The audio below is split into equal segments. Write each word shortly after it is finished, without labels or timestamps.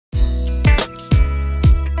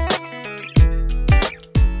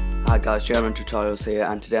Guys, German Tutorials here,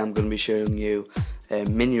 and today I'm going to be showing you a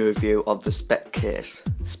mini review of the Speck case.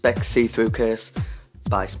 Speck see-through case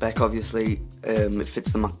by Speck, obviously. It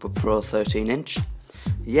fits the MacBook Pro 13-inch.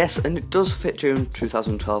 Yes, and it does fit June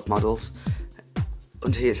 2012 models.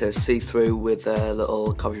 Under here it says see-through with a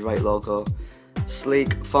little copyright logo.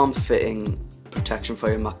 Sleek, form-fitting protection for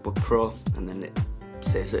your MacBook Pro, and then it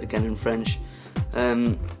says it again in French.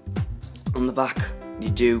 On the back you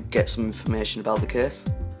do get some information about the case.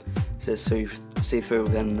 It says see-through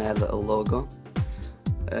within their little logo.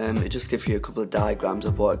 It just gives you a couple of diagrams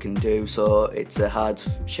of what it can do. So it's a hard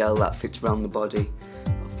shell that fits around the body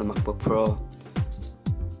of the MacBook Pro.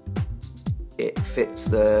 It fits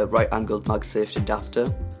the right-angled MagSafe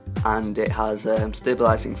adapter, and it has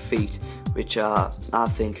stabilising feet, which are, I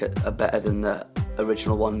think, are better than the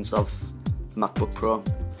original ones of the MacBook Pro.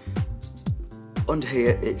 Under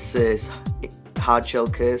here it says hard shell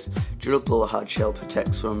case. Durable hard shell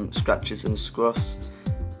protects from scratches and scuffs.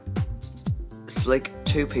 Slick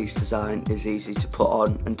two-piece design is easy to put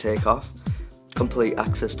on and take off. Complete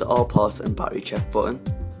access to all ports and battery check button.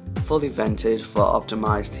 Fully vented for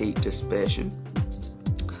optimised heat dissipation.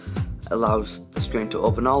 Allows the screen to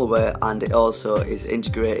open all the way, and it also is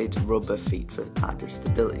integrated rubber feet for added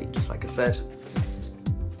stability, just like I said.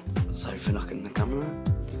 Sorry for knocking the camera there.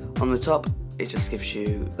 On the top it just gives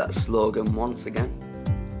you that slogan once again,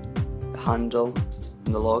 the handle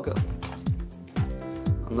and the logo.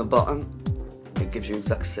 On the bottom it gives you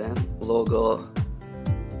exact same logo,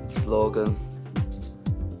 slogan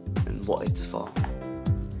and what it's for.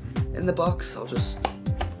 In the box I'll just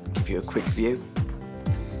give you a quick view.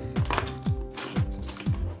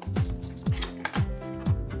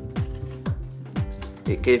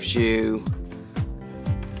 It gives you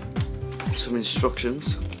some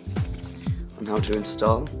instructions on how to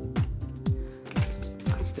install.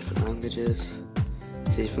 That's different languages.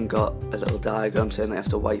 It's even got a little diagram saying they have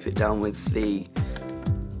to wipe it down with the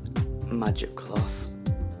magic cloth,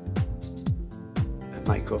 a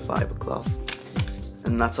microfiber cloth,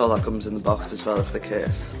 and that's all that comes in the box, as well as the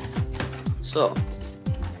case. So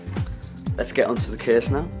let's get onto the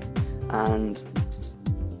case now, and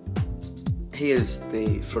here's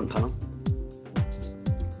the front panel,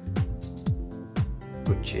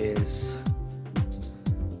 which is,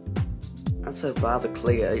 I'd say, rather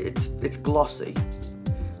clear. It's glossy,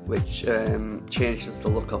 which changes the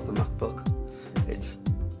look of the MacBook.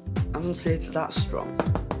 I wouldn't say it's that strong,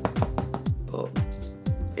 but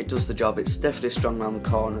it does the job. It's definitely strong around the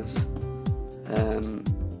corners.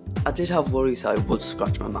 I did have worries that it would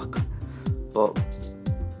scratch my Mac, but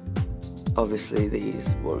obviously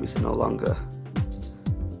these worries are no longer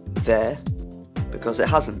there because it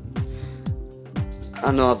hasn't.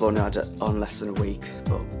 I know I've only had it on less than a week,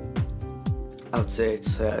 but I would say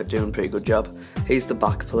it's doing a pretty good job. Here's the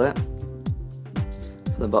back plate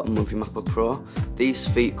for the bottom of your MacBook Pro. These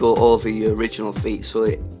feet go over your original feet, so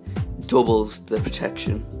it doubles the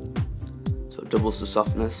protection, so it doubles the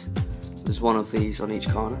softness. There's one of these on each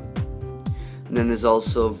corner, and then there's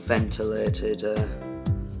also ventilated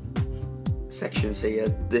sections here.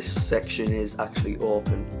 This section is actually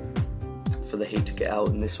open for the heat to get out,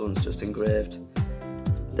 and this one's just engraved.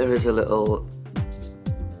 There is a little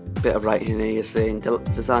bit of writing here saying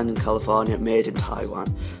designed in California, made in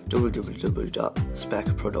Taiwan,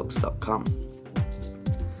 www.speckproducts.com.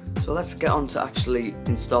 So let's get on to actually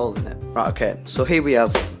installing it. Right, okay, so here we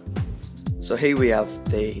have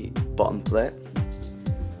the bottom plate,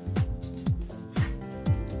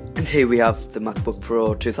 and here we have the MacBook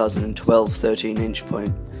Pro 2012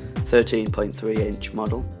 13.3 inch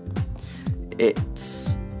model.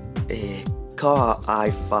 It's a Core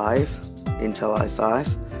i5, Intel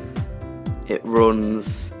i5. It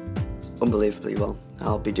runs unbelievably well.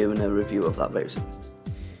 I'll be doing a review of that very soon.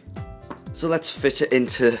 So let's fit it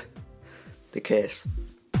into the case.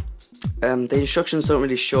 The instructions don't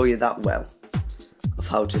really show you that well of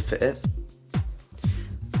how to fit it.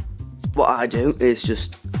 What I do is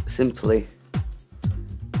just simply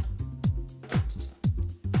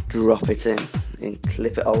drop it in and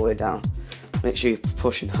clip it all the way down. Make sure you're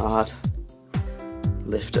pushing hard,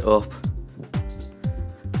 lift it up,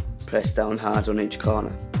 press down hard on each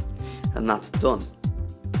corner, and that's done.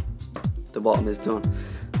 The bottom is done.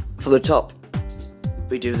 For the top,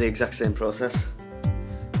 we do the exact same process.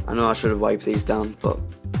 I know I should have wiped these down, but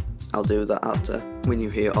I'll do that after. When you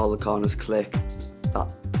hear all the corners click,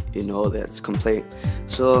 that you know that it's complete.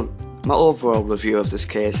 So my overall review of this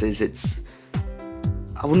case is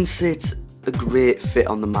I wouldn't say it's a great fit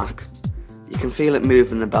on the Mac. You can feel it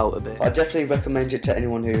moving about a bit. I definitely recommend it to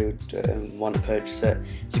anyone who want to purchase it.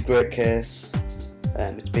 It's a great case.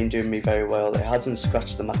 It's been doing me very well. It hasn't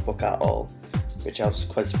scratched the MacBook at all, which I was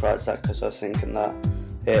quite surprised at, because I was thinking that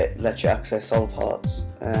it lets you access all the parts.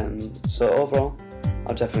 So overall,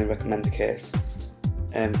 I'll definitely recommend the case,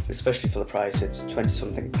 especially for the price. It's 20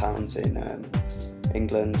 something pounds in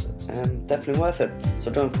England. Definitely worth it.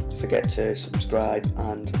 So don't forget to subscribe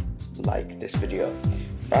and like this video.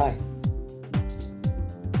 Bye.